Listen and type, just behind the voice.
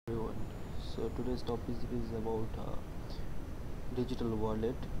So today's topic is about digital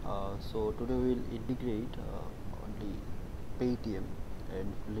wallet. So today we'll integrate only Paytm,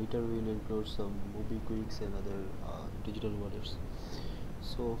 and later we'll include some MobiQuicks and other digital wallets.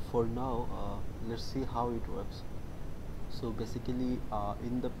 So for now, let's see how it works. So basically,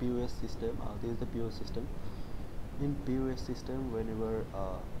 in the POS system, this is the POS system. In POS system, whenever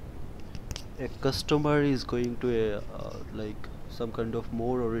a customer is going to a like some kind of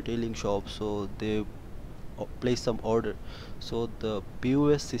mall or retailing shop, so they place some order, so the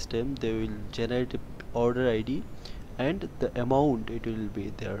POS system, they will generate a order ID and the amount it will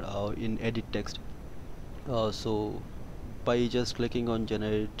be there in EditText. So by just clicking on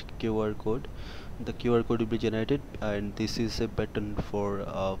generate QR code, the QR code will be generated, and this is a button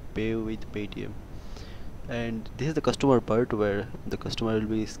for pay with Paytm. And this is the customer part, where the customer will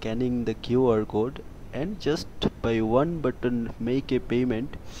be scanning the QR code and just by one button make a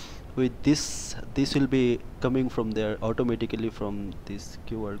payment with this will be coming from there automatically from this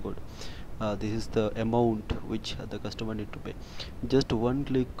QR code. This is the amount which the customer need to pay. Just one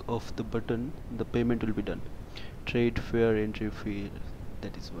click of the button, the payment will be done. Trade fair entry fee,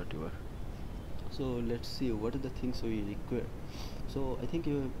 that is what you are. So let's see what are the things we require. So I think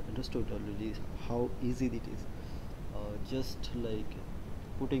you have understood already how easy it is. Just like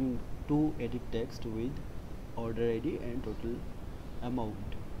putting two edit text with order ID and total amount,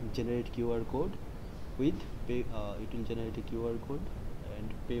 generate QR code with pay, it will generate a QR code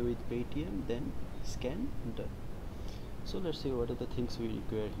and pay with Paytm, then scan, done. So let's see what are the things we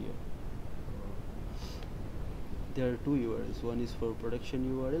require here. There are two URLs, one is for production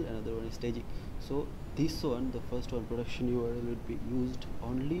URL, another one is staging. So this one, the first one, production URL, will be used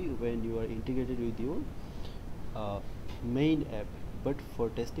only when you are integrated with your main app, but for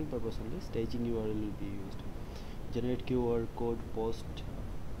testing purpose only staging URL will be used. Generate QR code post,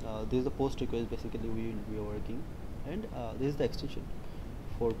 this is the post request basically we will be working, and this is the extension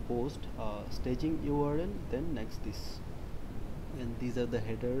for post, staging URL, then next this, and these are the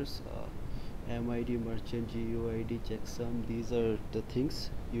headers, MID, merchant, GUID, checksum. These are the things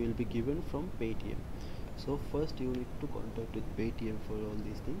you will be given from Paytm. So first you need to contact with Paytm for all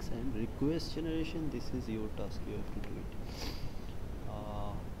these things, and request generation, this is your task, you have to do it.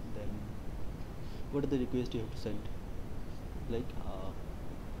 Then what are the requests you have to send? Like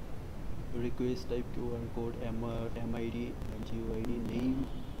request type, QR code, MID, GUID, name.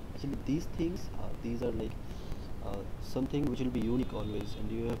 Actually these things, these are like something which will be unique always,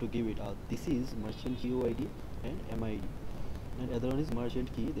 and you have to give it. This is merchant GUID and MID, and other one is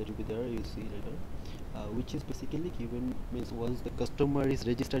merchant key, that will be there, you see later, which is basically given, means once the customer is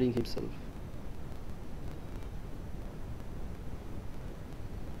registering himself.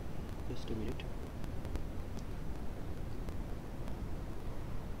 Just a minute.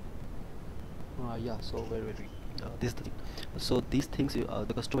 Yeah, so where were we? This is the thing. So these things,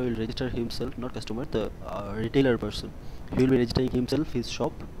 the customer will register himself, not customer, the retailer person, he will be registering himself, his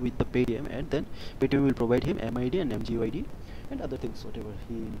shop, with the Paytm, and then Paytm will provide him MID and MGUID and other things whatever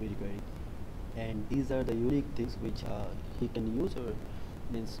he will be requiring. And these are the unique things which he can use, or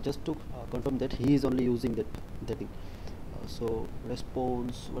means just to confirm that he is only using that thing. So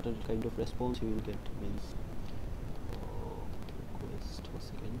response, what are the kind of response he will get, means request,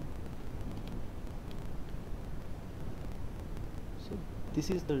 once again. So this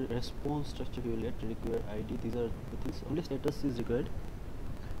is the response structure you will get. Require ID, these are the things. Only status is required,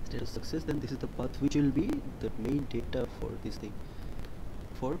 status success. Then this is the path which will be the main data for this thing,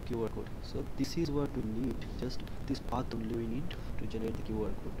 for QR code. So this is what we need, just this path only we need to generate the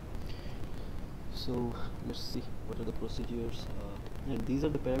QR code. So let's see what are the procedures, and these are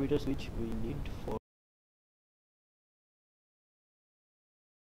the parameters which we need for